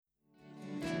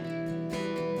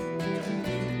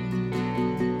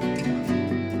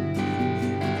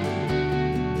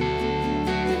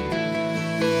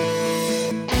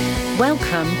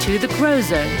Welcome to the Grow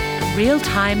Zone,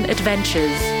 Real-Time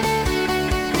Adventures.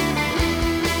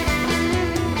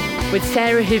 With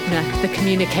Sarah Hübner, the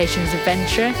Communications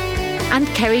Adventurer, and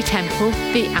Kerry Temple,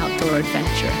 the Outdoor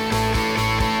Adventurer.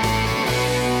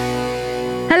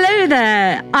 Hello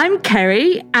there, I'm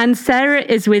Kerry, and Sarah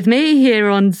is with me here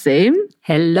on Zoom.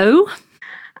 Hello.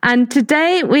 And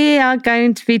today we are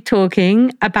going to be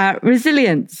talking about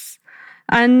resilience.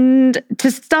 And to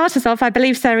start us off, I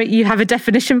believe, Sarah, you have a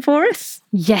definition for us?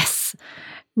 Yes.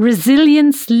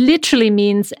 Resilience literally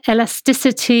means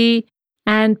elasticity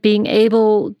and being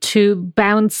able to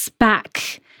bounce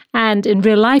back. And in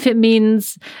real life, it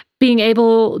means being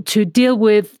able to deal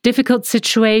with difficult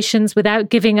situations without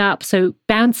giving up. So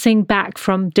bouncing back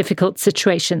from difficult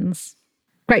situations.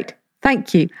 Great.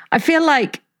 Thank you. I feel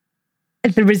like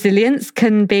the resilience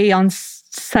can be on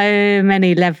so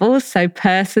many levels. So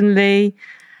personally,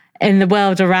 in the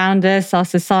world around us, our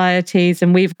societies,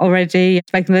 and we've already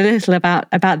spoken a little about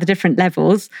the different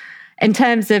levels. In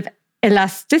terms of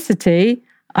elasticity,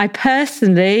 I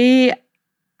personally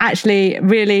actually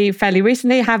really fairly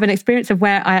recently have an experience of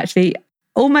where I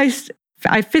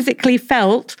physically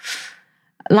felt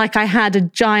like I had a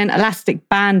giant elastic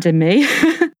band in me.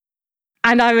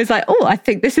 And I was like, oh, I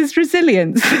think this is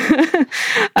resilience.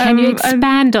 Can you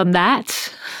expand on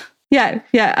that? Yeah,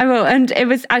 I will. And it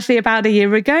was actually about a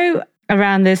year ago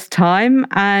around this time.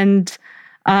 And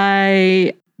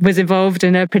I was involved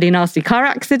in a pretty nasty car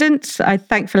accident.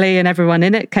 Thankfully, and everyone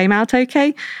in it came out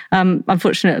okay.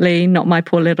 Unfortunately, not my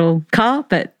poor little car,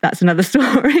 but that's another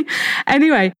story.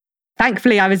 Anyway,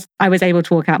 thankfully, I was able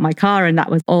to walk out my car and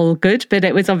that was all good. But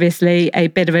it was obviously a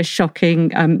bit of a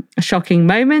shocking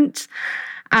moment.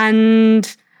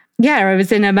 And yeah, I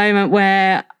was in a moment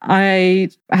where I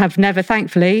have never,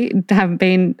 thankfully, haven't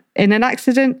been in an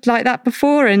accident like that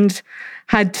before and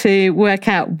had to work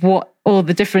out what all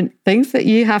the different things that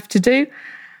you have to do.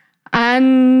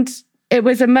 And it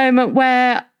was a moment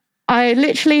where I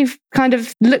literally kind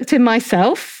of looked in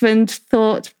myself and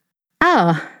thought,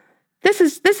 this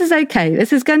is okay.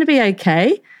 This is going to be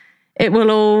okay. It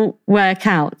will all work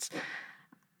out.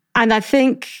 And I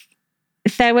think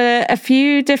there were a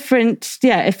few different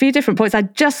points.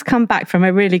 I'd just come back from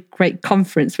a really great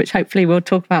conference, which hopefully we'll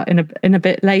talk about in a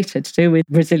bit later, to do with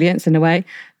resilience in a way.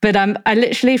 But I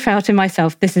literally felt in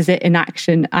myself, this is it in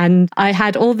action. And I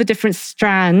had all the different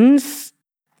strands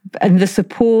and the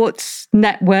support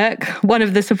network. One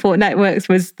of the support networks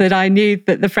was that I knew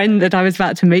that the friend that I was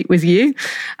about to meet was you.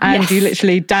 And you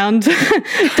literally downed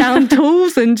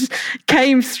tools and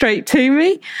came straight to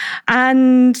me.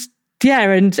 And yeah,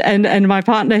 and my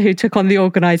partner who took on the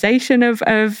organisation of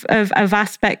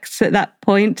aspects at that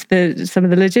point, some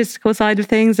of the logistical side of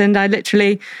things, and I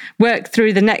literally worked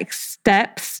through the next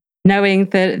steps, knowing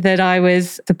that I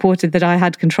was supported, that I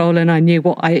had control, and I knew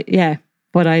what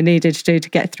I needed to do to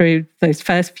get through those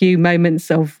first few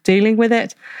moments of dealing with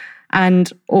it,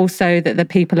 and also that the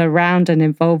people around and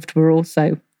involved were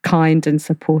also kind and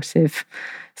supportive.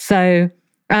 So.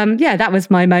 That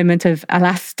was my moment of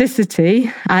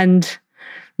elasticity and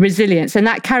resilience. And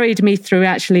that carried me through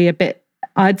actually a bit,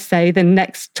 I'd say, the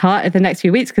next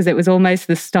few weeks, because it was almost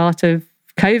the start of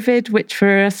COVID, which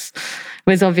for us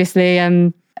was obviously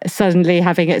suddenly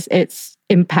having its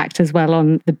impact as well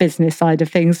on the business side of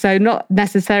things. So not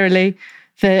necessarily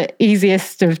the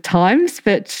easiest of times,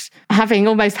 but having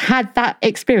almost had that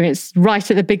experience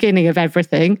right at the beginning of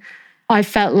everything, I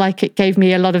felt like it gave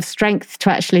me a lot of strength to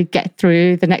actually get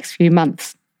through the next few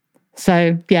months.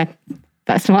 So, yeah,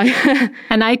 that's my...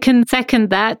 And I can second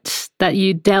that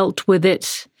you dealt with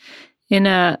it in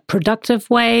a productive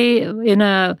way, in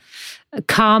a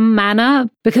calm manner,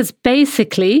 because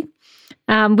basically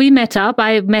we met up,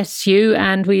 I met you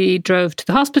and we drove to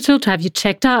the hospital to have you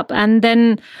checked up. And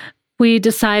then we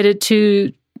decided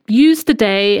to use the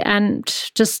day and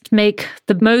just make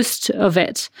the most of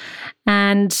it.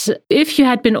 And if you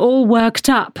had been all worked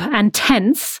up and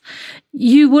tense,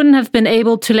 you wouldn't have been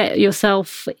able to let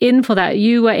yourself in for that.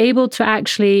 You were able to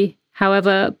actually,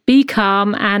 however, be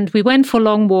calm. And we went for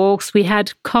long walks. We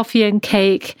had coffee and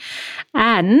cake.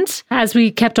 And as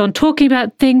we kept on talking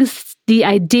about things, the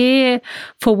idea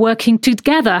for working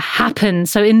together happened.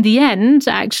 So in the end,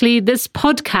 actually, this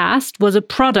podcast was a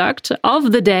product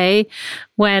of the day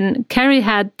when Kerry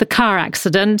had the car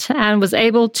accident and was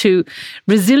able to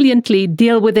resiliently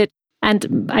deal with it.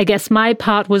 And I guess my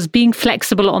part was being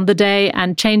flexible on the day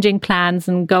and changing plans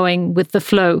and going with the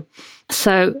flow.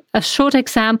 So a short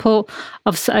example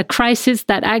of a crisis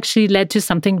that actually led to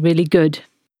something really good.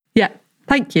 Yeah.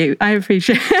 Thank you. I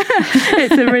appreciate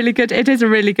it. It is a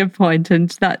really good point. And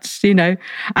that's,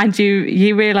 and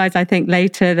you realize, I think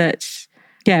later that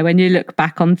when you look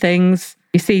back on things,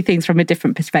 you see things from a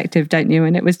different perspective, don't you?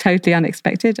 And it was totally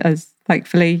unexpected, as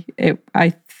thankfully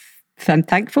I'm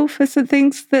thankful for some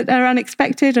things that are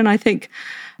unexpected. And I think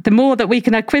the more that we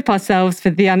can equip ourselves for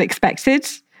the unexpected,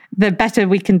 the better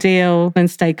we can deal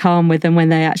and stay calm with them when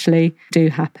they actually do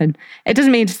happen. It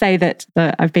doesn't mean to say that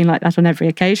I've been like that on every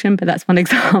occasion, but that's one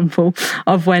example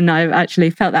of when I've actually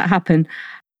felt that happen.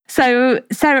 So,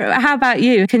 Sarah, how about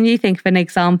you? Can you think of an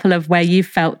example of where you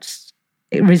felt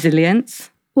resilience?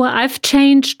 Well, I've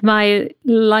changed my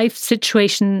life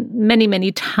situation many,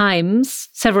 many times,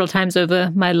 several times over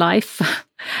my life,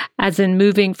 as in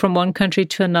moving from one country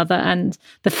to another. And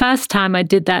the first time I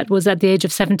did that was at the age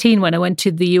of 17 when I went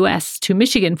to the US, to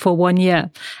Michigan for 1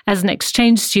 year as an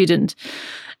exchange student.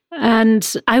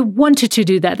 And I wanted to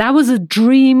do that. That was a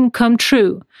dream come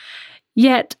true.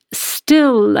 Yet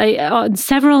still, on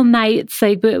several nights,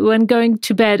 when going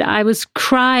to bed, I was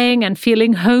crying and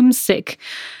feeling homesick.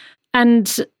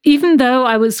 And even though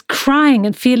I was crying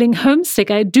and feeling homesick,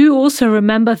 I do also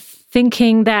remember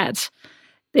thinking that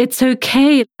it's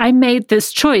okay. I made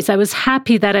this choice. I was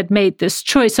happy that I'd made this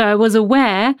choice. So I was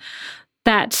aware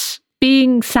that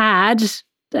being sad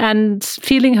and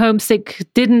feeling homesick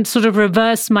didn't sort of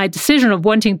reverse my decision of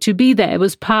wanting to be there. It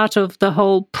was part of the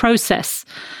whole process.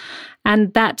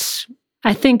 And that,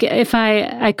 I think if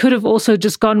I could have also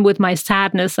just gone with my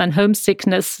sadness and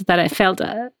homesickness that I felt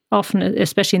often,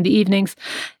 especially in the evenings,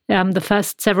 the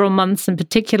first several months in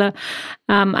particular,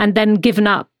 and then given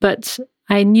up. But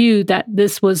I knew that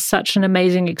this was such an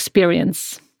amazing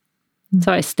experience.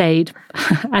 So I stayed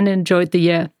and enjoyed the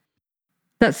year.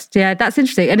 That's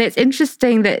interesting. And it's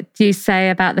interesting that you say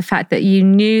about the fact that you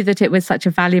knew that it was such a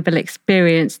valuable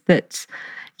experience that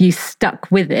you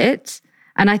stuck with it.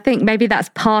 And I think maybe that's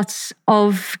part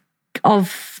of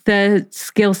the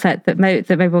skill set that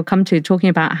maybe we'll come to, talking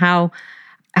about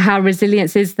how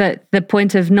resilience is the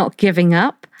point of not giving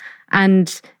up.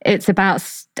 And it's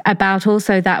about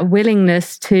also that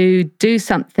willingness to do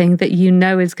something that you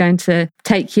know is going to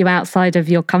take you outside of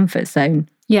your comfort zone.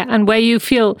 Yeah, and where you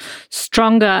feel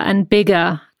stronger and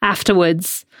bigger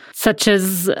afterwards, such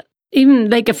as even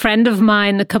like a friend of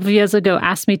mine a couple of years ago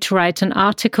asked me to write an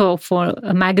article for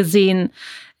a magazine,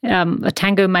 a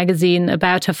tango magazine,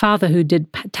 about her father who did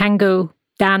tango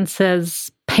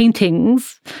dancers,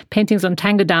 paintings on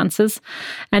tango dancers.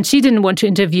 And she didn't want to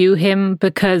interview him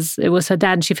because it was her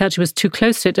dad and she felt she was too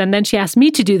close to it. And then she asked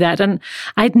me to do that. And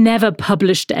I'd never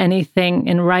published anything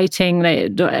in writing,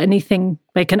 anything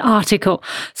like an article.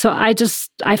 So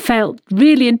I felt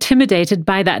really intimidated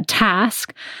by that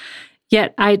task.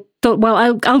 Yet I thought, well,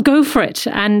 I'll go for it.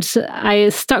 And I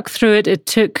stuck through it. It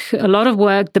took a lot of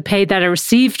work. The pay that I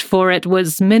received for it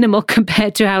was minimal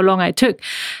compared to how long I took.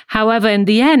 However, in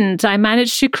the end, I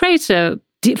managed to create a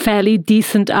fairly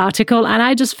decent article. And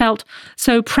I just felt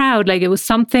so proud. Like it was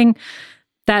something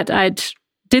that I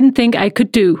didn't think I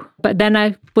could do. But then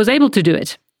I was able to do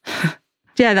it.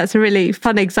 Yeah, that's a really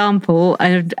fun example.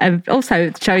 And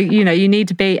also showing, you need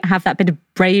to have that bit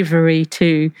of bravery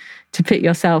to put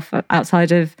yourself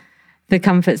outside of the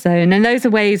comfort zone. And those are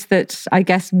ways that I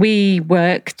guess we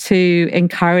work to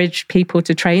encourage people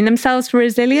to train themselves for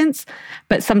resilience.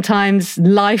 But sometimes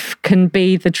life can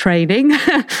be the training,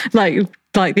 like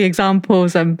the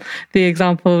examples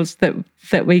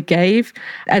that we gave.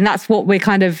 And that's what we're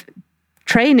kind of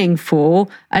training for,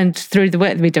 and through the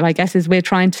work that we do, I guess, is we're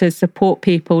trying to support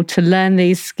people to learn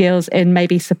these skills in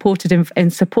maybe supported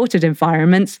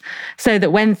environments, so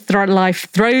that when life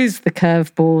throws the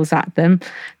curveballs at them,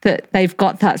 that they've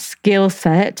got that skill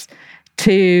set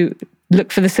to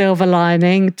look for the silver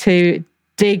lining, to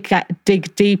dig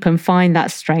deep and find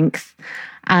that strength,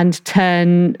 and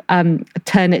turn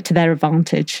it to their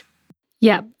advantage.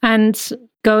 Yeah, and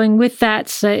going with that,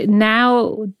 so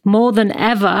now more than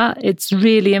ever, it's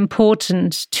really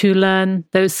important to learn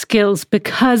those skills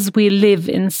because we live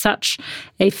in such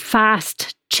a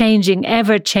fast-changing,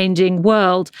 ever-changing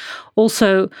world,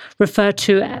 also referred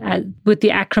to with the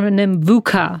acronym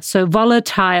VUCA, so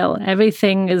volatile.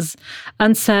 Everything is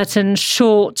uncertain,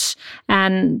 short,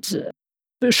 and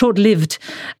short-lived.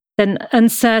 Then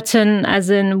uncertain, as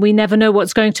in we never know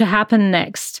what's going to happen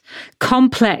next.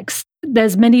 Complex.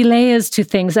 There's many layers to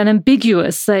things, and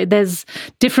ambiguous. There's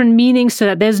different meanings to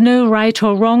that. There's no right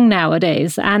or wrong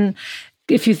nowadays. And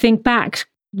if you think back,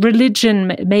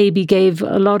 religion maybe gave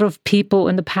a lot of people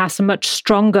in the past a much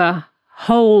stronger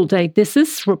hold. Like this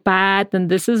is bad and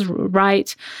this is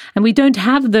right. And we don't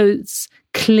have those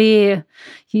clear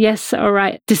yes or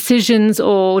right decisions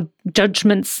or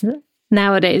judgments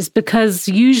nowadays, because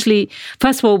usually,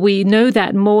 first of all, we know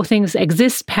that more things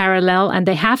exist parallel and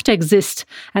they have to exist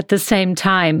at the same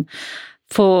time.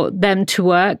 for them to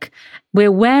work. We're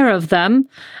aware of them,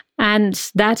 and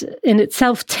that in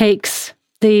itself takes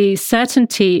the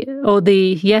certainty or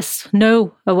the yes,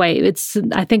 no away.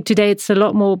 I think today it's a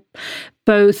lot more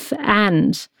both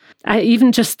and.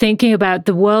 Even just thinking about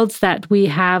the worlds that we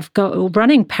have got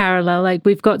running parallel, like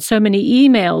we've got so many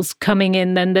emails coming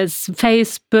in, then there's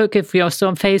Facebook, if you're still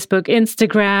on Facebook,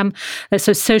 Instagram,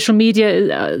 so social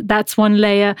media, that's one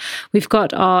layer. We've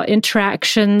got our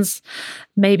interactions,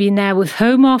 maybe now with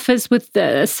home office, with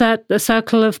a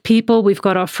circle of people. We've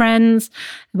got our friends,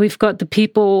 we've got the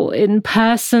people in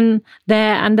person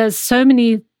there, and there's so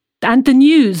many, and the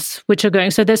news which are going.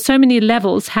 So there's so many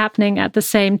levels happening at the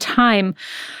same time.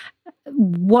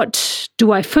 What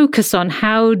do I focus on?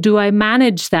 How do I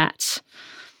manage that?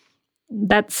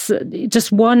 That's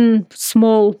just one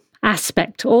small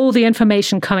aspect, all the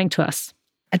information coming to us.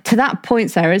 To that point,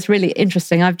 Sarah, is really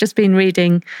interesting. I've just been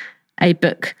reading a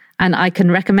book, and I can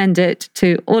recommend it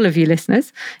to all of you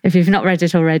listeners. If you've not read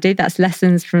it already, that's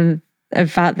lessons from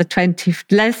about the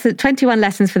 21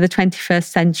 lessons for the 21st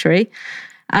century.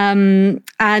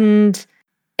 And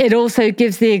it also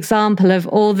gives the example of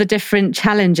all the different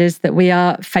challenges that we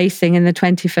are facing in the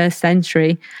 21st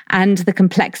century and the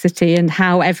complexity and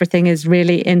how everything is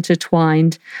really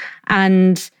intertwined.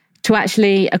 And to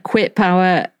actually equip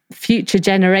our future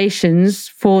generations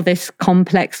for this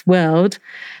complex world,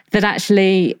 that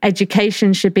actually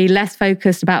education should be less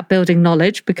focused about building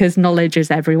knowledge, because knowledge is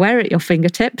everywhere at your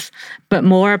fingertips, but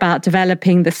more about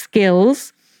developing the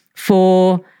skills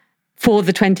for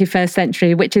the 21st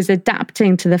century, which is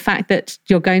adapting to the fact that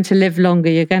you're going to live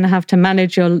longer. You're going to have to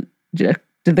manage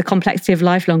the complexity of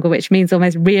life longer, which means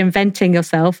almost reinventing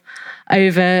yourself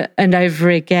over and over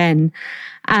again.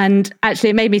 And actually,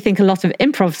 it made me think a lot of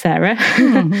improv, Sarah,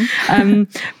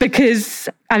 because,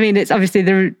 I mean, it's obviously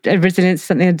the resilience is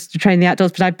something to train the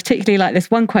outdoors, but I particularly like this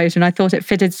one quote, and I thought it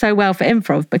fitted so well for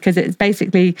improv, because it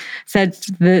basically said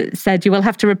you will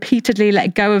have to repeatedly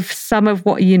let go of some of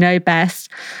what you know best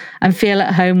and feel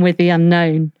at home with the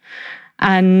unknown.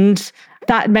 And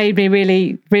that made me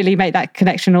really, really make that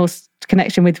connection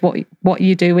with what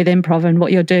you do with improv and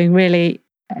what you're doing really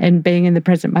in being in the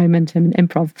present moment in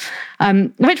improv.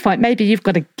 At which point, maybe you've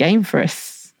got a game for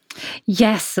us.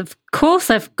 Yes, of course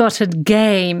I've got a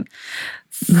game.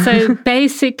 So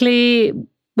basically,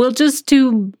 we'll just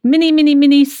do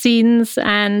mini scenes,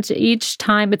 and each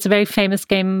time, it's a very famous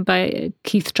game by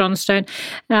Keith Johnstone.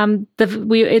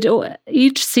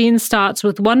 Each scene starts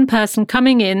with one person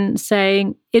coming in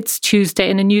saying, "It's Tuesday,"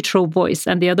 in a neutral voice,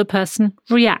 and the other person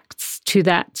reacts to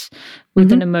that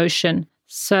with an emotion.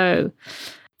 So,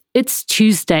 it's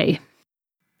Tuesday.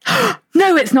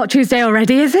 No, it's not Tuesday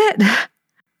already, is it?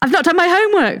 I've not done my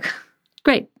homework.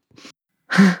 Great.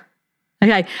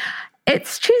 Okay,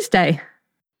 it's Tuesday.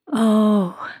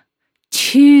 Oh,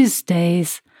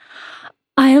 Tuesdays.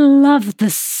 I love the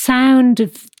sound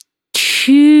of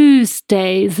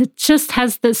Tuesdays. It just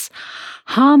has this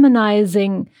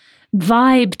harmonizing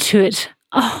vibe to it.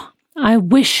 Oh, I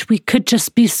wish we could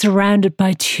just be surrounded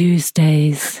by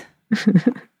Tuesdays.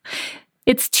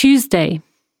 It's Tuesday.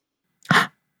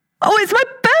 Oh, it's my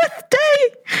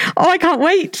birthday! Oh, I can't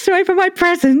wait to open my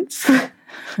presents.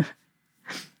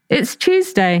 It's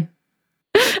Tuesday.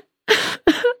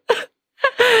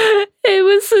 It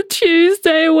was a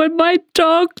Tuesday when my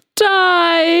dog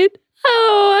died.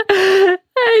 Oh, I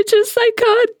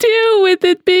can't deal with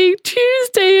it being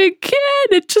Tuesday again.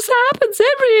 It just happens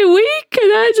every week,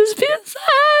 and I just feel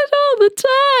sad all the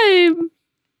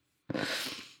time.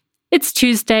 It's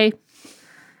Tuesday.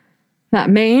 That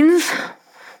means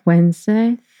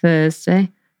Wednesday,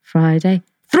 Thursday, Friday.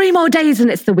 3 more days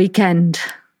and it's the weekend.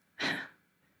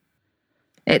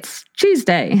 It's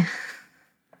Tuesday.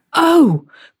 Oh,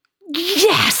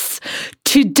 yes!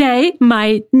 Today,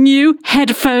 my new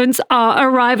headphones are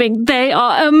arriving. They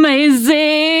are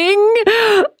amazing!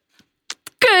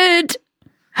 Good!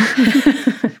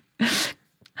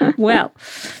 Well,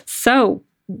 so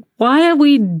why are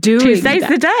we doing Tuesday's that?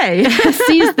 the day.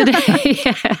 Seize the day.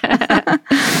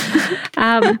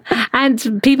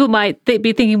 And people might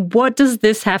be thinking, what does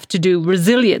this have to do with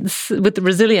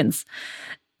resilience?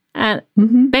 And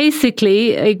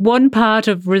basically, one part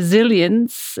of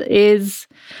resilience is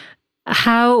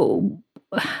how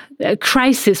a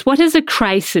crisis. What is a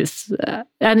crisis?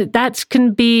 And that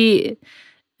can be,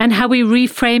 and how we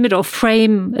reframe it or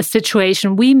frame a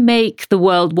situation. We make the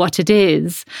world what it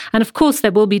is. And of course,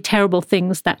 there will be terrible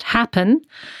things that happen.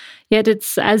 Yet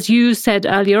it's, as you said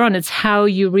earlier on, it's how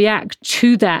you react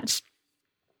to that.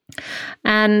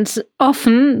 And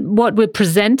often what we're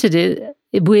presented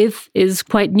with is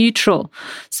quite neutral.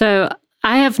 So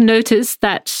I have noticed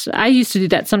that I used to do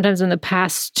that sometimes in the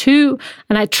past too,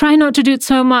 and I try not to do it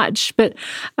so much, but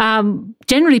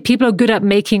generally people are good at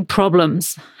making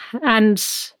problems. And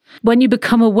when you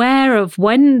become aware of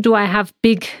when do I have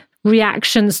big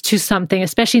reactions to something,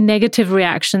 especially negative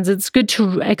reactions, it's good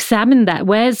to examine that.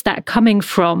 Where's that coming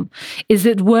from? Is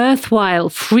it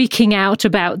worthwhile freaking out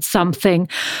about something?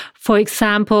 For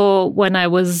example, when I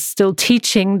was still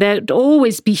teaching, there'd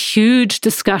always be huge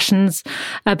discussions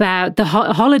about the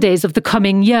holidays of the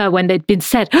coming year when they'd been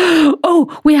said,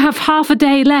 oh, we have half a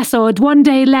day less or 1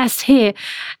 day less here.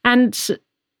 And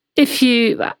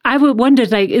I would wonder,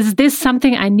 like, is this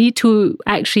something I need to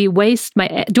actually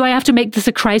do I have to make this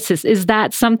a crisis? Is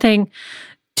that something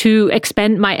to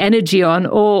expend my energy on?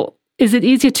 Or is it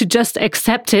easier to just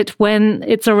accept it when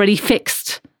it's already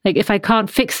fixed? Like, if I can't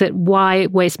fix it, why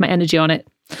waste my energy on it?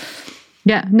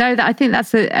 Yeah, no, I think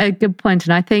that's a good point.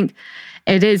 And I think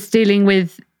it is dealing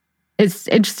with, it's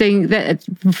interesting that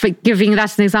for giving that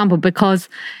as an example, because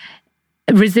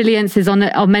resilience is on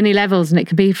many levels, and it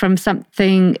could be from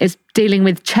something, it's dealing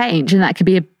with change, and that could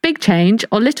be a big change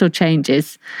or little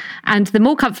changes. And the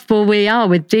more comfortable we are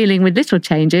with dealing with little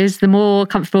changes, the more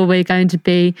comfortable we're going to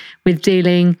be with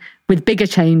dealing with bigger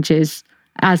changes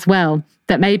as well,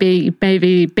 that maybe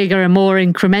bigger and more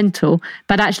incremental,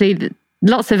 but actually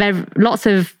lots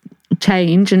of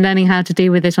change, and learning how to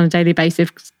deal with it on a daily basis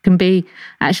can be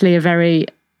actually a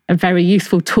very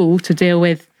useful tool to deal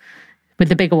with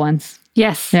the bigger ones.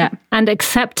 Yes. Yeah. And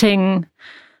accepting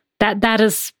that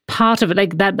is part of it,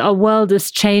 like that our world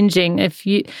is changing.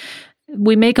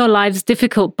 We make our lives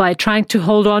difficult by trying to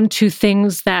hold on to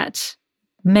things that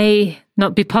may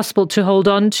not be possible to hold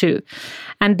on to.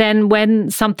 And then when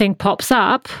something pops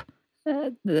up,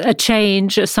 a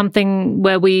change or something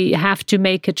where we have to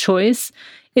make a choice,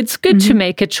 it's good to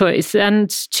make a choice and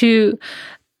to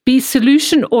be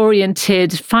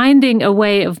solution-oriented, finding a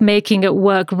way of making it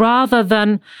work rather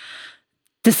than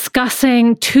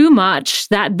discussing too much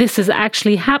that this is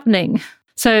actually happening.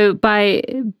 So by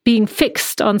being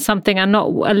fixed on something and not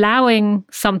allowing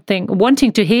something,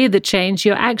 wanting to hear the change,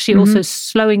 you're actually also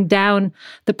slowing down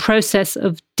the process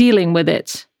of dealing with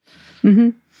it. Mm-hmm.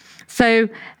 So,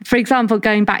 for example,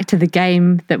 going back to the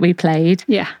game that we played,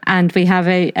 and we have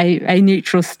a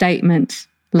neutral statement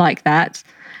like that,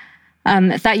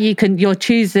 that you're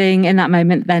choosing in that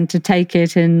moment then to take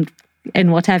it in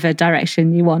whatever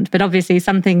direction you want. But obviously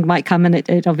something might come and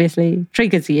it obviously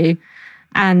triggers you.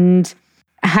 And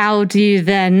how do you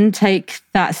then take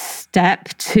that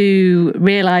step to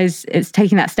realize it's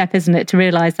taking that step, isn't it? To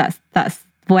realize that's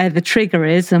where the trigger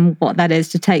is, and what that is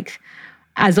to take,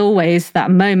 as always, that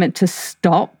moment to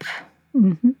stop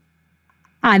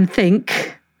and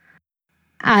think,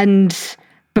 and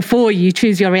before you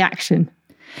choose your reaction.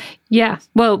 Yeah,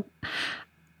 well,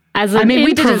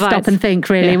 we didn't stop and think,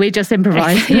 really. Yeah. We just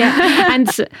improvised. And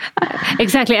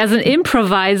exactly, as an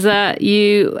improviser,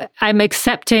 I'm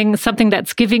accepting something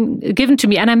that's given to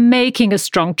me, and I'm making a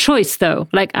strong choice, though.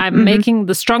 Like, I'm making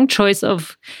the strong choice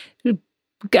of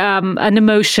an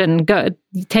emotion,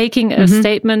 taking a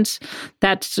statement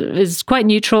that is quite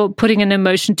neutral, putting an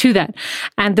emotion to that.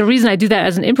 And the reason I do that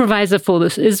as an improviser for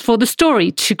this is for the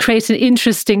story, to create an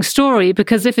interesting story,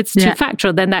 because if it's too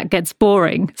factual, then that gets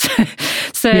boring.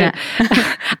 So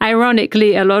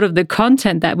ironically, a lot of the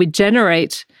content that we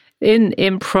generate in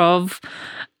improv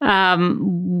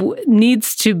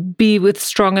needs to be with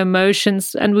strong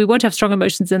emotions, and we won't have strong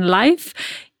emotions in life.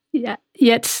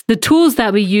 Yet the tools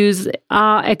that we use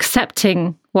are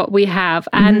accepting what we have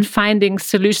and finding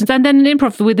solutions. And then in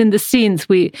improv, within the scenes,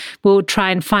 we will try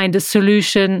and find a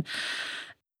solution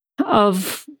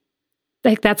of,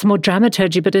 like, that's more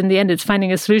dramaturgy, but in the end, it's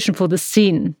finding a solution for the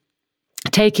scene,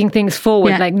 taking things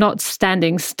forward, like not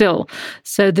standing still.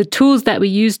 So the tools that we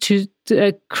use to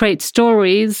create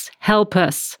stories help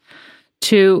us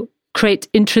to create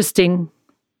interesting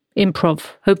improv,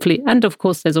 hopefully. And of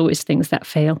course, there's always things that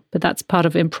fail, but that's part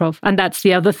of improv. And that's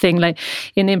the other thing. Like,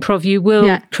 in improv, you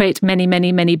will create many,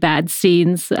 many, many bad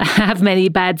scenes, have many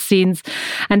bad scenes,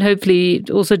 and hopefully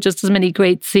also just as many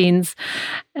great scenes.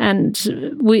 And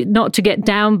not to get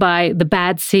down by the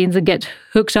bad scenes and get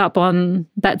hooked up on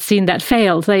that scene that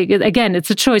failed. Like, again, it's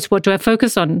a choice. What do I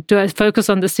focus on? Do I focus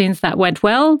on the scenes that went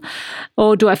well,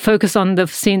 or do I focus on the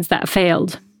scenes that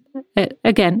failed?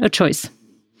 Again, a choice.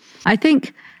 I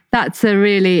think that's a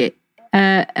really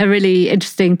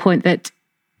interesting point, that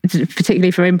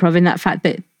particularly for improv, in that fact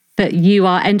that you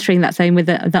are entering that zone with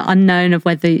the unknown of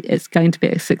whether it's going to be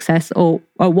a success, or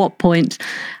at what point,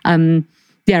 at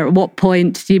what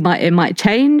point it might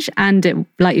change, and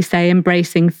like you say,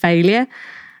 embracing failure.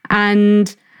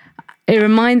 And it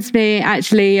reminds me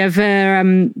actually of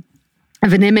an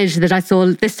image that I saw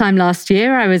this time last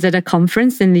year. I was at a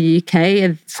conference in the UK.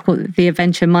 It's called the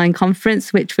Adventure Mind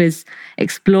Conference, which was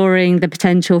exploring the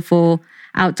potential for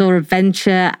outdoor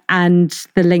adventure and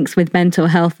the links with mental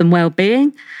health and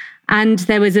well-being. And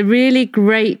there was a really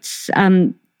great,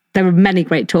 there were many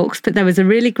great talks, but there was a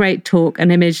really great talk,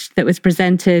 an image that was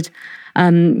presented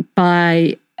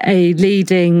by a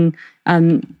leading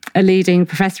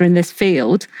professor in this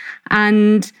field.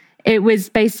 And it was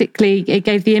basically, it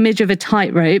gave the image of a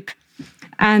tightrope,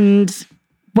 and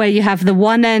where you have the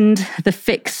one end, the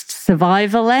fixed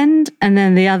survival end, and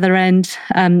then the other end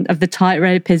of the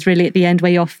tightrope is really at the end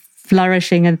where you're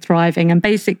flourishing and thriving. And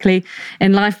basically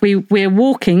in life, we're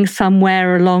walking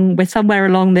somewhere along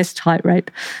this tightrope,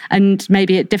 and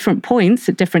maybe at different points,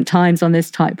 at different times on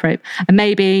this tightrope. And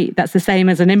maybe that's the same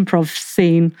as an improv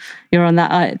scene. You're on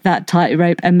that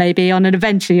tightrope, and maybe on an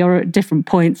adventure, you're at different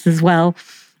points as well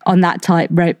on that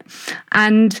tightrope.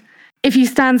 And if you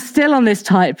stand still on this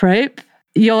tightrope,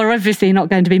 you're obviously not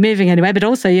going to be moving anywhere, but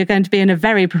also you're going to be in a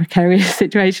very precarious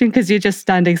situation because you're just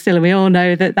standing still. And we all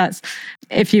know that that's,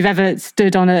 if you've ever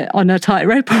stood on a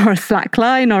tightrope or a slack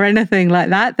line or anything like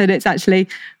that, that it's actually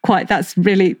that's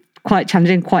really quite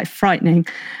challenging, quite frightening.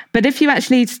 But if you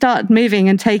actually start moving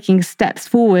and taking steps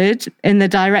forward in the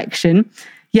direction,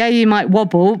 yeah, you might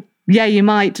wobble, yeah, you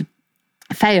might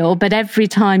fail, but every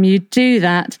time you do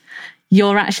that,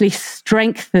 you're actually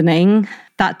strengthening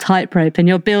that tightrope, and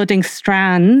you're building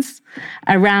strands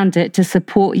around it to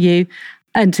support you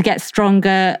and to get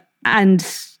stronger, and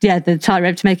the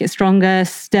tightrope to make it stronger,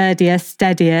 sturdier,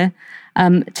 steadier,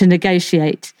 to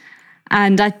negotiate.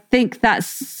 And I think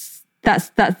that's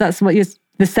what you're,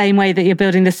 the same way that you're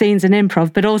building the scenes in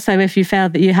improv, but also if you fail,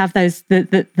 that you have those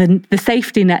the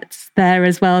safety nets there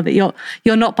as well, that you're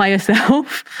not by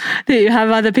yourself, that you have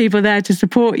other people there to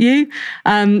support you,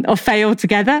 or fail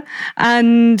together,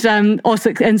 and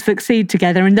succeed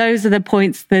together. And those are the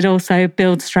points that also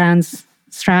build strands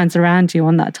around you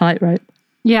on that tightrope.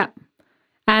 Yeah.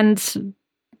 And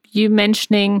you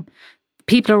mentioning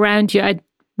people around you, I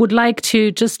would like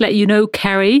to just let you know,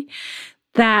 Kerry,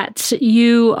 that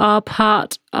you are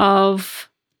part of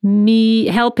me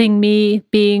helping me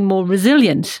being more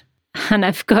resilient. And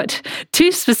I've got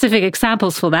two specific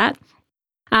examples for that.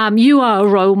 You are a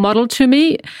role model to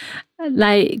me.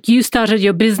 Like, you started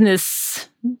your business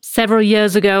several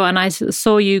years ago, and I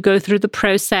saw you go through the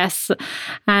process.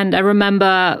 And I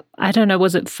remember, I don't know,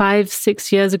 was it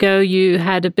 5-6 years ago, you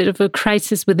had a bit of a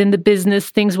crisis within the business.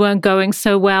 Things weren't going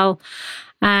so well.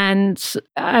 And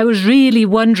I was really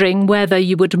wondering whether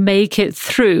you would make it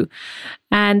through.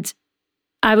 And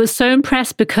I was so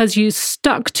impressed because you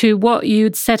stuck to what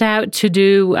you'd set out to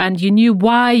do, and you knew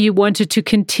why you wanted to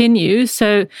continue.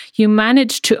 So you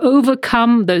managed to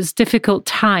overcome those difficult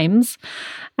times.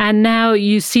 And now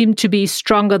you seem to be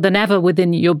stronger than ever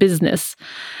within your business.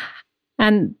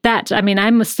 And that, I mean,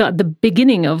 I'm still at the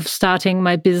beginning of starting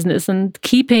my business, and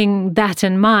keeping that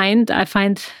in mind, I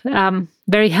find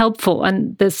very helpful.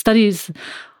 And the studies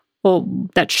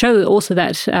that show also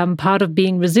that part of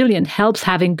being resilient helps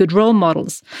having good role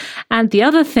models. And the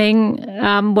other thing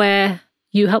where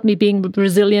you help me being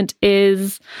resilient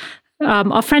is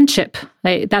our friendship.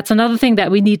 That's another thing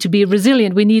that we need to be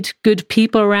resilient. We need good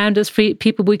people around us,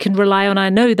 people we can rely on. I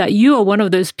know that you are one of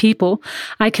those people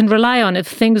I can rely on if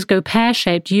things go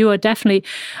pear-shaped. You are definitely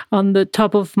on the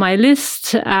top of my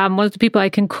list, one of the people I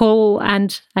can call,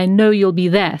 and I know you'll be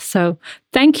there. So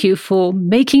thank you for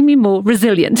making me more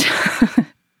resilient.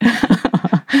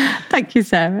 Thank you,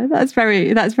 Sarah. That's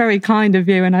very kind of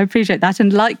you, and I appreciate that.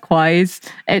 And likewise,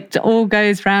 it all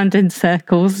goes round in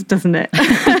circles, doesn't it?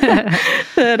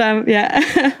 But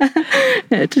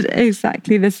it's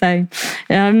exactly the same.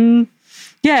 I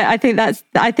think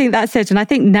that's it. And I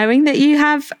think knowing that you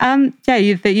have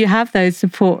that you have those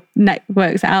support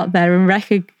networks out there,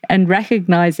 and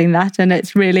recognizing that, and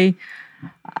it's really,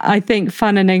 I think,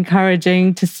 fun and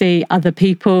encouraging to see other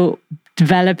people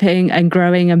developing and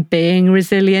growing and being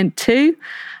resilient too.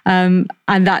 And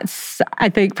that's, I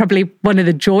think, probably one of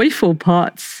the joyful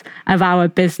parts of our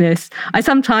business. I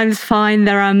sometimes find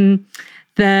in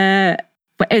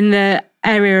the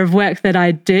area of work that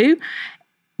I do,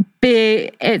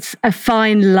 it's a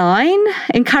fine line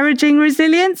encouraging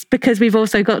resilience, because we've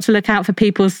also got to look out for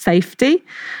people's safety,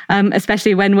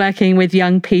 especially when working with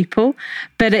young people.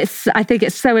 But I think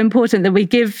it's so important that we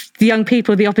give the young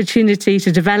people the opportunity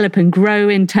to develop and grow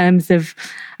in terms of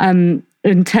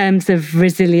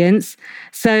resilience.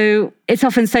 So it's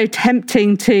often so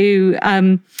tempting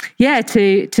to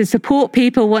support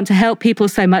people, want to help people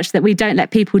so much that we don't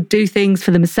let people do things for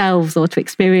themselves or to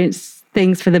experience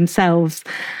things for themselves.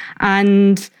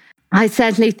 And I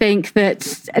certainly think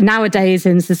that nowadays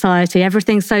in society,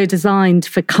 everything's so designed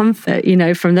for comfort,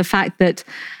 from the fact that,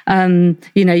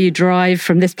 you drive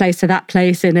from this place to that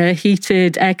place in a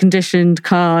heated, air-conditioned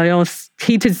car or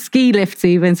heated ski lifts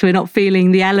even, so we're not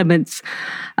feeling the elements.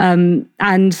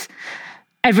 And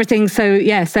everything's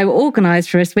so organized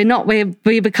for us.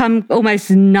 We become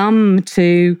almost numb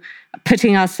to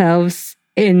putting ourselves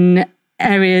in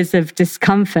areas of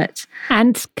discomfort.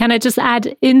 And can I just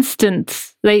add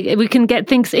instant? Like, we can get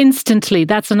things instantly.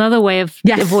 That's another way of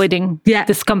avoiding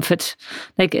discomfort.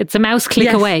 Like, it's a mouse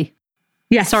click away.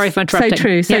 Yes. Sorry for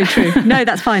interrupting. So true. No,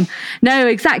 that's fine. No,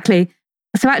 exactly.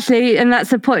 So actually, and that's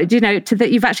the point, that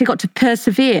you've actually got to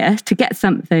persevere to get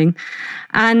something.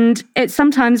 And it's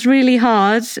sometimes really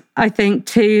hard, I think,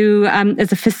 to,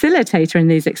 as a facilitator in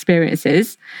these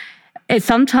experiences, it's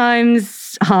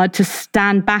sometimes hard to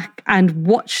stand back and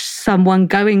watch someone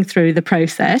going through the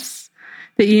process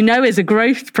that is a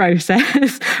growth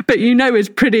process, but is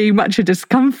pretty much a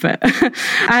discomfort.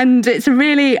 And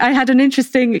I had an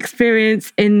interesting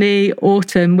experience in the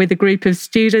autumn with a group of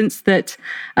students that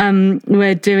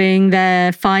were doing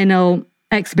their final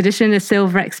expedition, a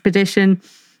silver expedition,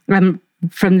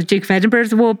 from the Duke of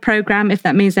Edinburgh's award programme, if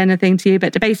that means anything to you.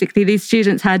 But basically, these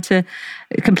students had to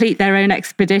complete their own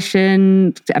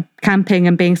expedition, camping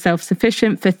and being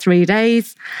self-sufficient for 3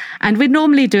 days. And we'd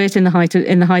normally do it in the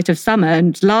height of summer.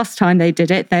 And last time they did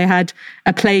it, they had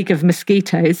a plague of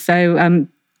mosquitoes. So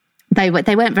they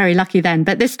weren't very lucky then.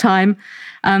 But this time,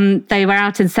 they were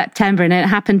out in September, and it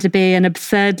happened to be an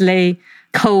absurdly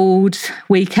cold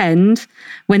weekend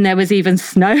when there was even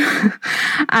snow.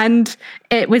 And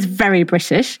it was very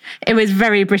British. It was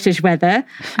very British weather.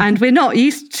 And we're not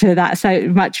used to that so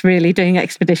much, really, doing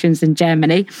expeditions in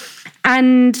Germany.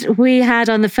 And we had,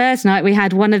 on the first night, we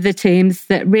had one of the teams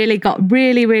that really got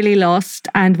really, really lost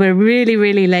and were really,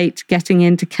 really late getting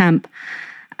into camp.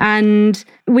 And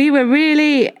we were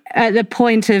really at the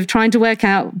point of trying to work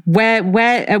out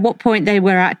at what point they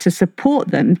were at to support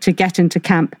them to get into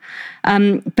camp.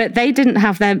 But they didn't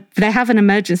have they have an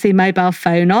emergency mobile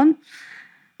phone on,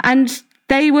 and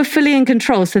they were fully in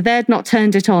control. So they'd not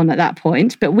turned it on at that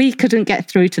point, but we couldn't get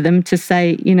through to them to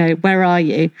say, where are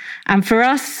you? And for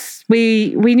us,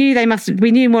 we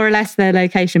knew more or less their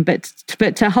location, but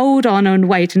to hold on and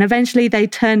wait. And eventually they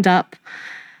turned up.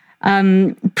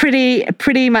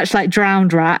 Pretty much like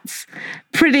drowned rats,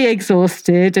 pretty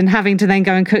exhausted, and having to then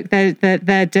go and cook their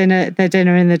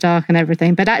dinner in the dark and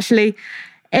everything. But actually,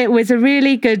 it was a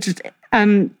really good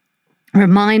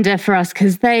reminder for us,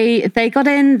 because they got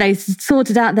in, they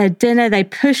sorted out their dinner, they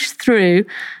pushed through,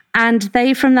 and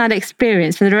they, from that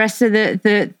experience, for the rest of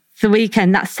the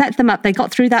weekend, that set them up. They got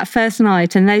through that first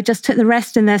night, and they just took the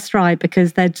rest in their stride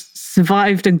because they'd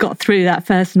survived and got through that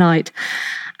first night.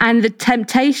 And the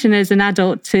temptation as an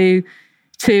adult to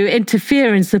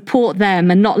interfere and support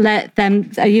them and not let them,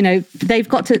 they've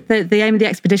got to, the aim of the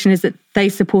expedition is that they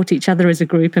support each other as a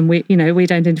group, and we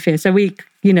don't interfere. So we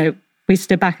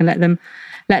stood back and let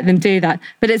them do that.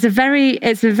 But it's a very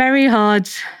hard,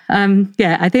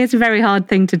 I think it's a very hard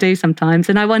thing to do sometimes.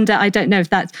 And I don't know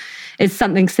if that is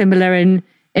something similar in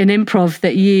improv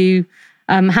that you,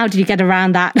 how do you get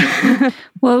around that?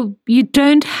 Well, you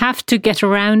don't have to get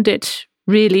around it,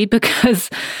 really, because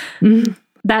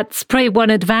that's probably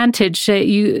one advantage.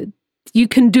 You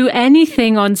can do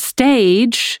anything on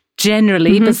stage,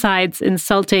 generally, besides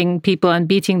insulting people and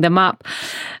beating them up.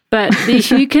 But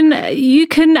you can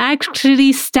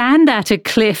actually stand at a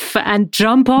cliff and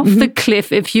jump off the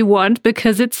cliff if you want,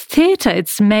 because it's theatre,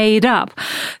 it's made up.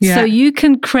 Yeah. So you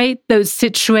can create those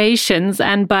situations,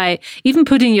 and by even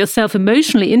putting yourself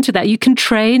emotionally into that, you can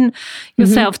train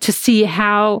yourself to see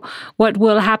what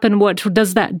will happen, what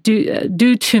does that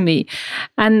do to me.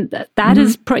 And that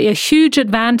is probably a huge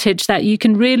advantage, that you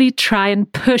can really try and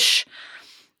push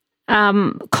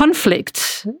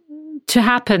conflict to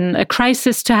happen, a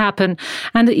crisis to happen.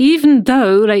 And even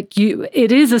though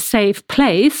it is a safe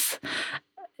place,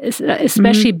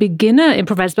 especially beginner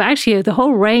improvisers, but actually the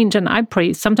whole range, and I'm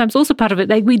probably sometimes also part of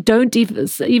it, we don't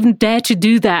even dare to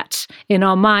do that in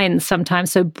our minds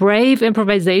sometimes. So brave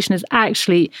improvisation is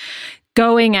actually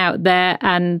going out there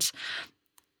and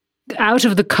out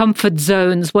of the comfort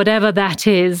zones, whatever that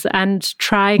is, and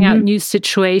trying out new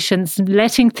situations,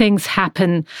 letting things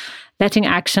happen, letting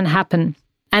action happen.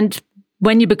 And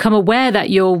when you become aware that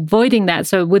you're avoiding that,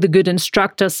 so with a good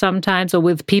instructor sometimes, or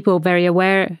with people very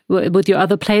aware with your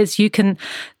other players, you can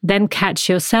then catch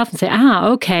yourself and say,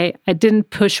 okay, I didn't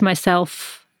push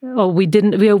myself, or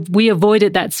we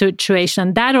avoided that situation.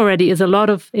 And that already is a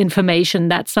lot of information.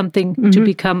 That's something to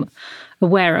become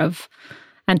aware of.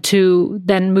 and to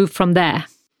then move from there.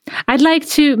 I'd like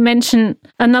to mention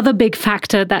another big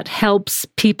factor that helps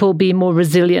people be more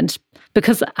resilient,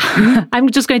 because I'm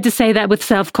just going to say that with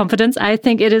self-confidence. I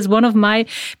think it is one of my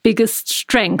biggest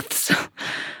strengths,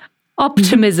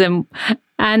 optimism.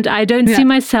 And I don't see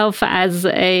myself as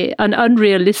an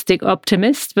unrealistic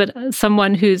optimist, but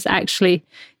someone who's actually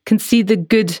can see the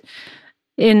good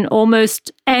in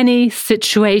almost any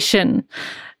situation.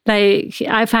 Like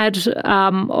I've had,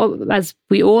 as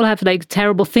we all have, like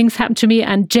terrible things happen to me.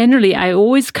 And generally, I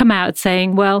always come out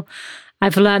saying, well,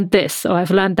 I've learned this or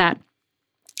I've learned that.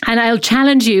 And I'll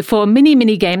challenge you for a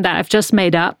mini game that I've just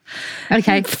made up.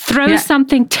 Okay. Throw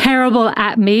something terrible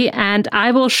at me and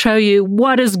I will show you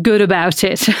what is good about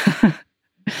it.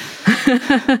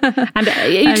 And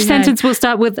each sentence will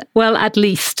start with, well, at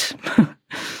least.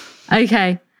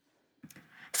 Okay.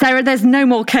 Sarah, there's no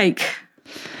more cake.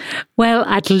 Well,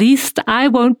 at least I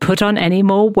won't put on any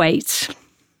more weight.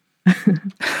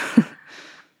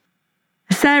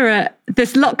 Sarah,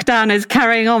 this lockdown is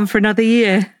carrying on for another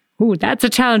year. Ooh, that's a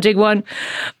challenging one.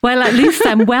 Well, at least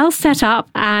I'm well set up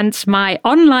and my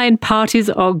online parties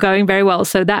are going very well.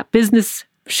 So that business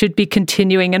should be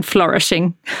continuing and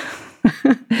flourishing.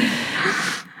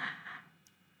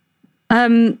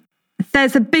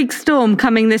 There's a big storm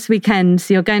coming this weekend,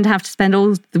 so you're going to have to spend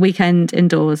all the weekend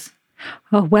indoors.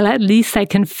 Oh, well, at least I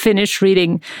can finish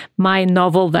reading my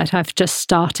novel that I've just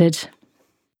started.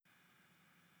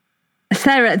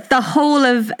 Sarah, the whole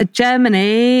of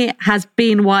Germany has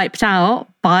been wiped out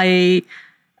by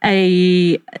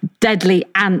a deadly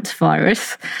ant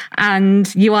virus,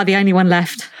 and you are the only one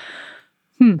left.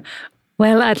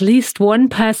 Well, at least one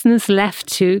person is left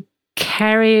to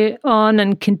carry on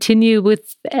and continue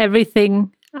with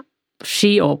everything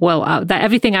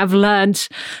everything I've learned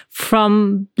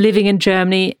from living in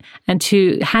Germany and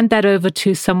to hand that over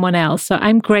to someone else. So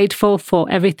I'm grateful for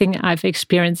everything I've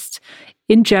experienced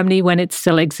in Germany when it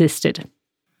still existed.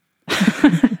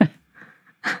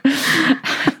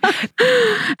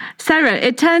 Sarah,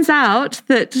 it turns out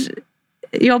that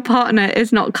your partner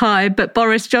is not Kai, but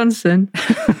Boris Johnson.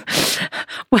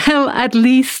 Well, at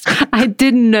least I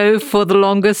didn't know for the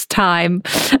longest time.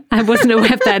 I wasn't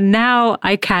aware of that. Now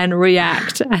I can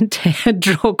react and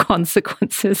draw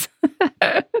consequences.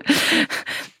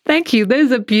 Thank you.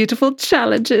 Those are beautiful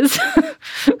challenges.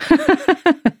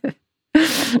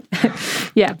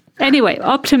 Yeah. Anyway,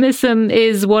 optimism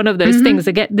is one of those things.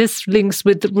 Again, this links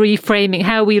with reframing,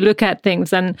 how we look at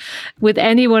things. And with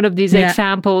any one of these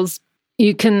examples,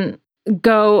 you can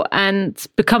go and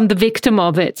become the victim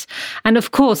of it. And of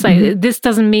course, this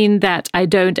doesn't mean that I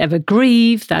don't ever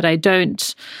grieve, that I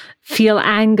don't feel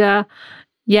anger.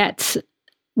 Yet,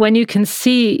 when you can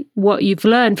see what you've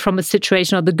learned from a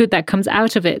situation or the good that comes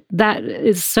out of it, that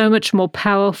is so much more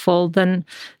powerful than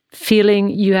feeling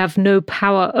you have no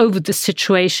power over the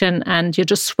situation and you're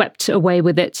just swept away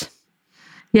with it.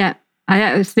 Yeah, I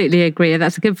absolutely agree.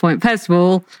 That's a good point. First of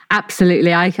all,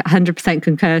 absolutely, I 100%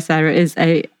 concur. Sarah is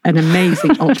an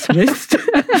amazing optimist.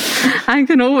 I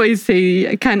can always see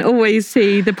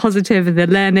the positive and the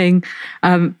learning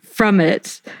from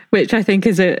it, which I think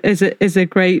is a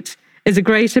great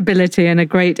ability and a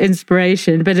great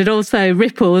inspiration. But it also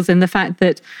ripples in the fact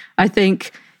that I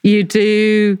think you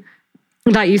do,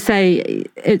 like you say,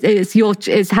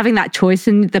 it's having that choice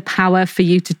and the power for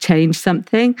you to change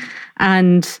something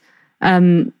and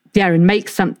make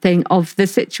something of the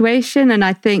situation. And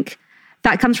I think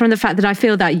that comes from the fact that I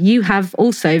feel that you have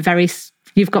also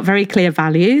you've got very clear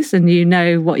values and you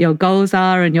know what your goals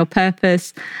are and your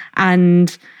purpose,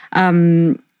 and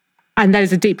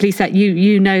those are deeply set.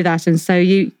 You know that, and so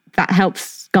that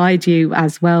helps guide you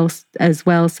as well,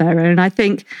 Sarah. And I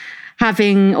think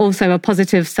having also a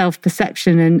positive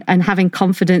self-perception and having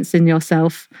confidence in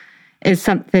yourself is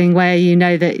something where you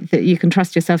know that you can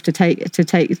trust yourself to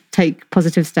take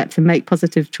positive steps and make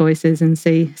positive choices and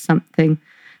see something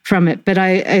from it. But I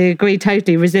agree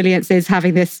totally. Resilience is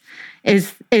having this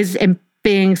is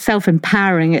being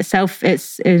self-empowering itself.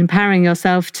 It's empowering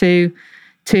yourself to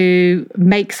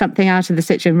make something out of the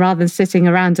situation rather than sitting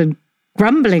around and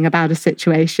grumbling about a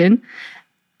situation.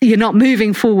 You're not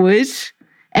moving forward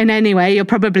in any way. You're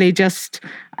probably just,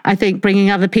 I think,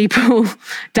 bringing other people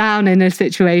down in a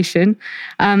situation.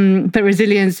 But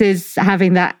resilience is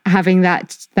having that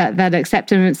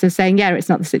acceptance of saying, yeah, it's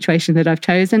not the situation that I've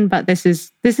chosen, but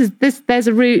this there's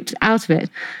a route out of it.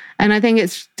 And I think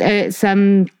it's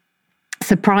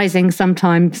surprising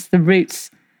sometimes the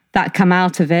routes that come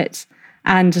out of it.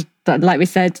 And like we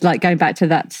said, like going back to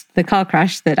the car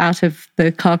crash, that out of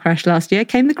the car crash last year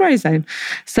came the grey zone.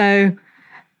 So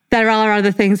there are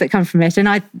other things that come from it.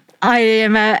 And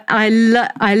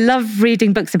I love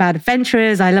reading books about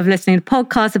adventurers. I love listening to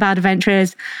podcasts about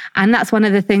adventurers. And that's one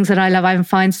of the things that I love. I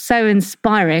find so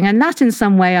inspiring. And that in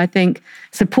some way, I think,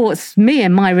 supports me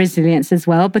and my resilience as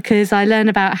well, because I learn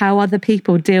about how other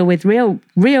people deal with real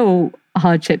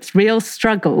hardships, real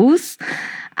struggles.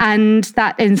 And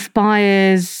that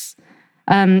inspires,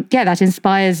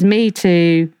 me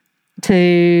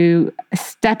to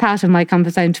step out of my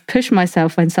comfort zone, to push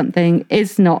myself when something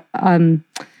is not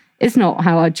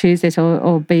how I choose it,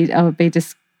 or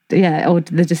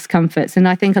the discomforts. And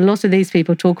I think a lot of these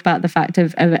people talk about the fact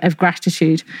of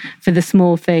gratitude for the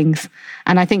small things.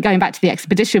 And I think going back to the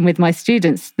expedition with my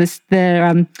students,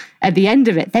 at the end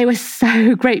of it, they were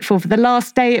so grateful for the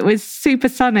last day. It was super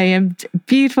sunny and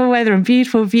beautiful weather and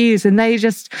beautiful views. And they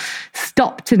just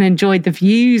stopped and enjoyed the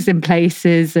views in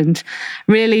places and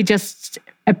really just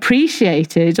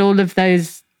appreciated all of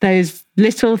those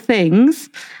little things.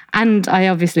 And I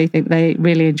obviously think they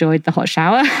really enjoyed the hot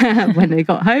shower when they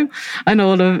got home and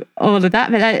all of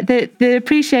that. But the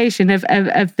appreciation of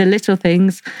the little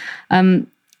things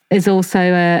is also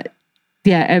a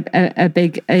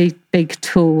big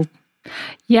tool.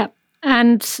 Yeah,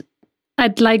 and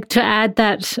I'd like to add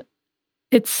that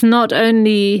it's not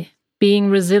only being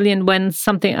resilient when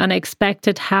something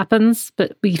unexpected happens,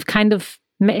 but we've kind of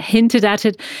hinted at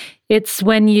it. It's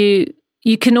when you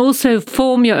can also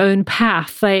form your own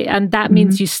path, and that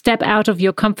means you step out of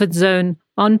your comfort zone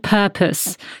on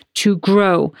purpose to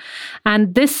grow.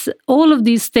 And all of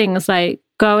these things, like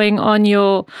going on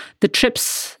the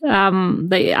trips,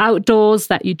 the outdoors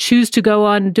that you choose to go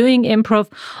on, doing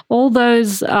improv, all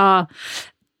those are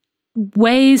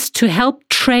ways to help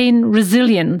train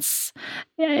resilience.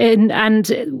 And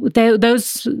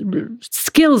those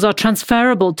skills are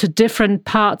transferable to different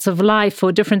parts of life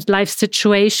or different life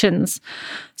situations.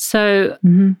 So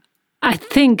I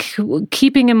think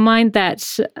keeping in mind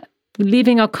that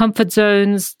leaving our comfort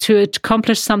zones to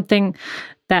accomplish something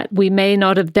that we may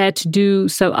not have dared to do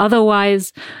so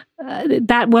otherwise,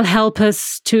 that will help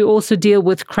us to also deal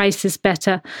with crisis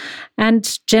better.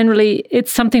 And generally,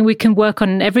 it's something we can work on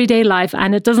in everyday life,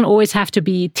 and it doesn't always have to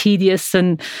be tedious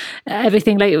and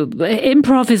everything. Like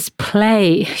improv is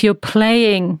play. You're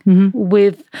playing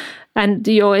with, and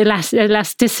your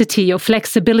elasticity, your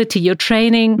flexibility, you're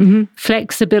training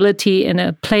flexibility in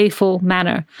a playful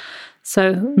manner.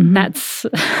 So that's,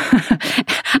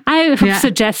 I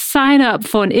suggest sign up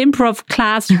for an improv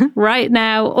class right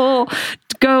now, or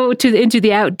go into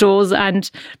the outdoors and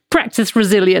practice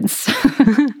resilience,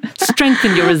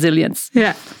 strengthen your resilience.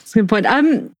 Yeah, that's a good point.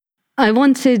 I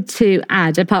wanted to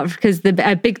add, because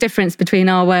a big difference between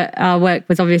our work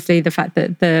was obviously the fact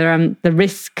that the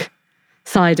risk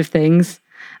side of things.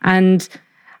 And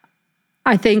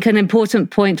I think an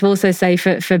important point to also say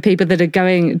for people that are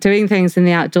doing things in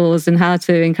the outdoors and how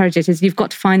to encourage it is you've got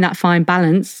to find that fine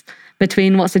balance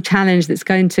between what's a challenge that's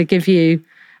going to give you,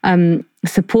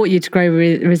 support you to grow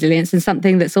resilience, and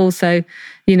something that's also,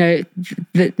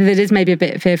 that is maybe a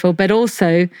bit fearful, but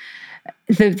also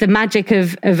the magic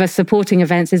of a supporting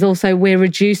events is also we're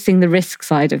reducing the risk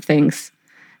side of things.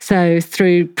 So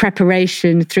through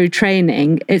preparation, through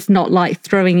training, it's not like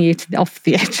throwing you off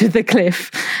the edge of the cliff.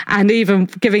 And even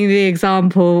giving the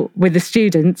example with the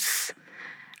students,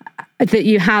 that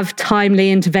you have timely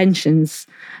interventions.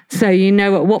 So you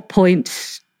know at what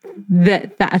point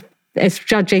that is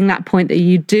judging that point that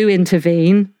you do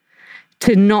intervene,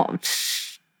 to not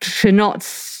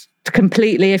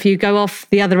completely, if you go off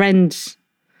the other end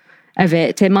of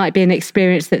it, it might be an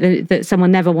experience that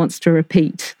someone never wants to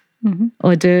repeat.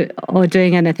 Or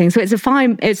doing anything. So it's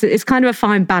kind of a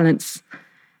fine balance.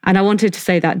 And I wanted to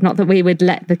say that, not that we would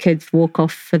let the kids walk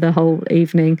off for the whole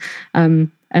evening,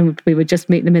 and we would just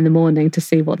meet them in the morning to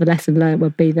see what the lesson learned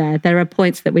would be there. There are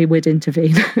points that we would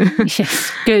intervene.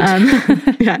 Yes, good.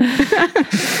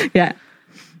 Yeah.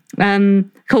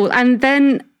 Cool. And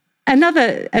then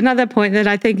another point that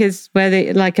I think is where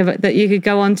that you could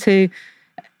go on to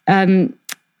and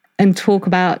talk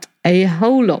about a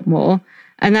whole lot more.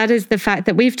 And that is the fact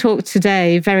that we've talked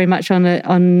today very much on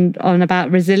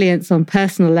about resilience on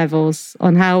personal levels,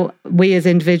 on how we as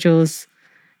individuals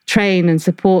train and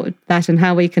support that, and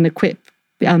how we can equip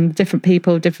different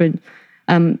people, different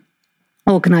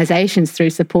organizations through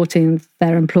supporting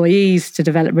their employees to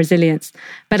develop resilience.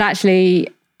 But actually,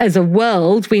 as a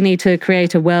world, we need to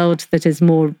create a world that is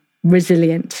more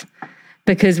resilient,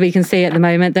 because we can see at the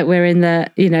moment that we're in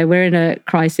a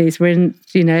crisis. We're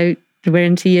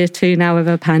into year 2 now of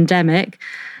a pandemic,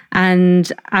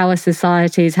 and our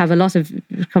societies have a lot of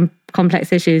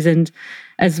complex issues. And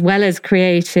as well as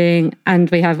creating, and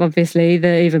we have obviously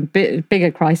the even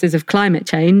bigger crisis of climate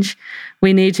change,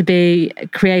 we need to be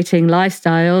creating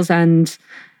lifestyles and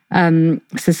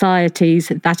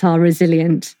societies that are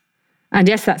resilient. And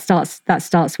yes, that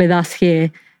starts with us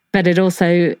here, but it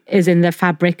also is in the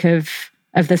fabric of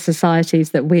the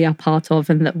societies that we are part of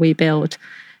and that we build.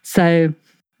 So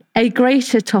a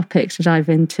greater topic to dive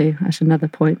into at another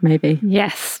point, maybe.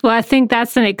 Yes. Well, I think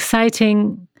that's an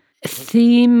exciting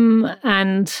theme.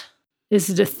 And is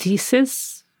it a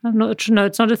thesis? I'm not sure. No,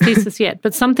 it's not a thesis yet,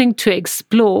 but something to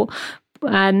explore.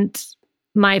 And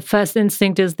my first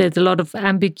instinct is there's a lot of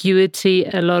ambiguity,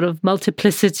 a lot of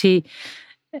multiplicity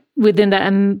within that,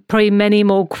 and probably many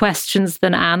more questions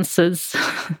than answers.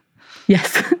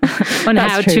 Yes, on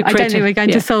how true. to. I don't think we're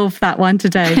going to solve that one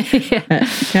today.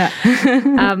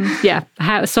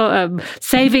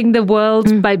 Saving the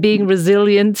world by being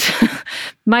resilient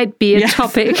might be a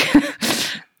topic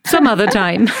some other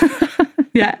time.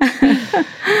 Yeah.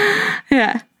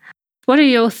 What are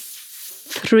your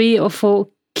 3 or 4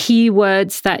 key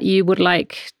words that you would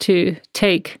like to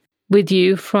take with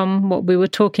you from what we were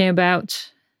talking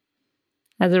about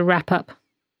as a wrap up?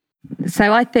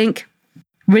 So I think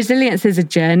resilience is a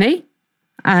journey,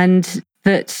 and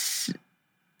that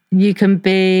you can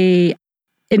be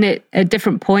in it at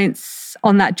different points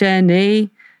on that journey,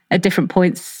 at different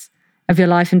points of your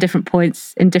life and different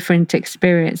points in different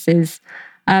experiences.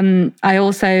 I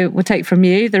also will take from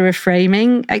you the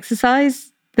reframing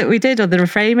exercise that we did, or the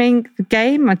reframing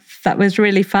game. That was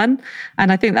really fun.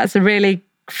 And I think that's a really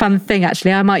fun thing,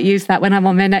 actually. I might use that when I'm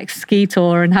on my next ski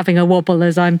tour and having a wobble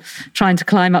as I'm trying to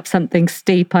climb up something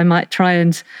steep. I might try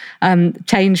and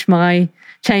change my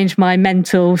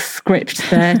mental script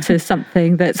there to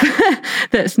something that's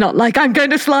not like I'm going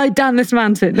to slide down this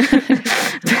mountain.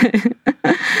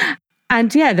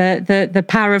 And the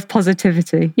power of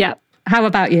positivity. Yeah. How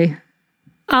about you?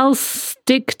 I'll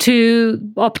stick to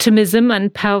optimism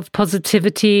and power of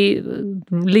positivity,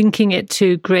 linking it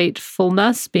to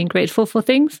gratefulness, being grateful for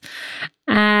things,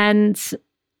 and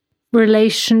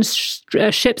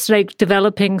relationships, like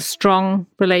developing strong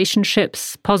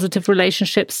relationships, positive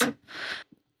relationships.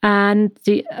 And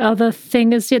the other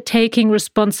thing is taking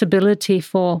responsibility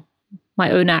for my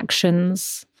own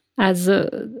actions as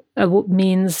a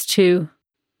means to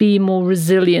be more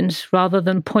resilient rather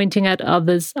than pointing at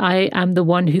others. I am the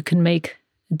one who can make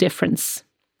a difference.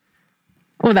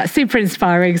 Oh, that's super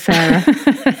inspiring, Sarah.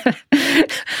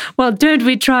 Well, don't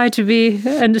we try to be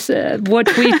to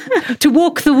walk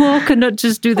the walk and not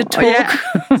just do the talk?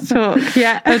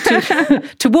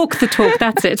 To walk the talk.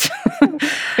 That's it.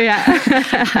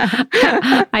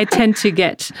 I tend to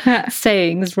get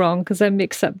sayings wrong because I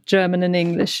mix up German and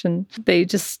English, and they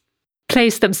just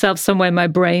place themselves somewhere in my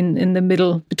brain in the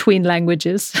middle between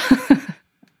languages.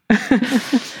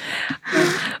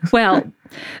 Well,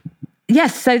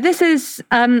 yes, so this is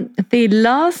the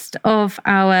last of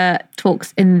our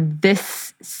talks in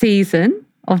this season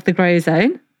of the Grow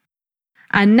Zone.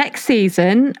 And next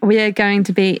season, we are going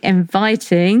to be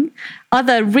inviting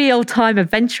other real-time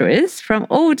adventurers from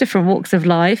all different walks of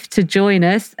life to join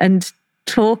us and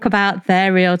talk about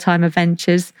their real-time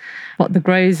adventures, what the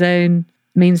Grow Zone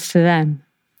means to them.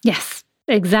 Yes,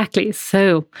 exactly.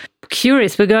 So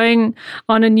curious. We're going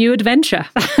on a new adventure.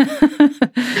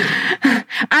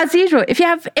 As usual, if you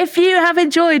have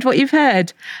enjoyed what you've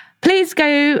heard, please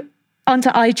go onto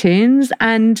iTunes,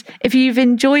 and if you've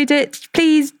enjoyed it,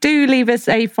 please do leave us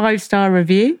a 5-star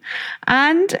review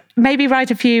and maybe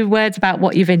write a few words about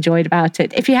what you've enjoyed about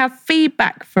it. If you have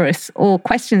feedback for us or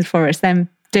questions for us, then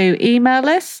do email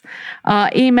us. Our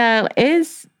email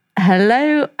is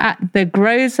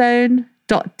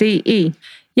hello@thegrowzone.de.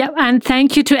 Yep, and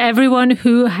thank you to everyone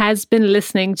who has been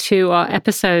listening to our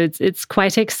episodes. It's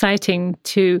quite exciting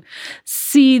to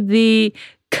see the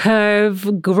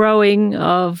curve growing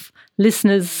of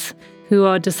listeners who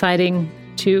are deciding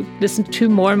to listen to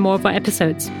more and more of our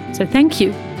episodes. So thank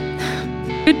you.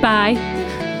 Goodbye.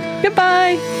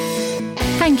 Goodbye.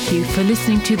 Thank you for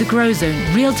listening to The Grow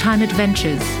Zone Real-Time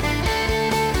Adventures.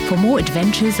 For more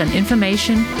adventures and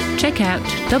information, check out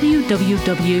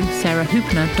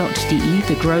www.sarahhupner.de,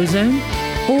 The Grow Zone,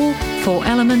 or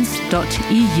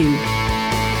 4elements.eu.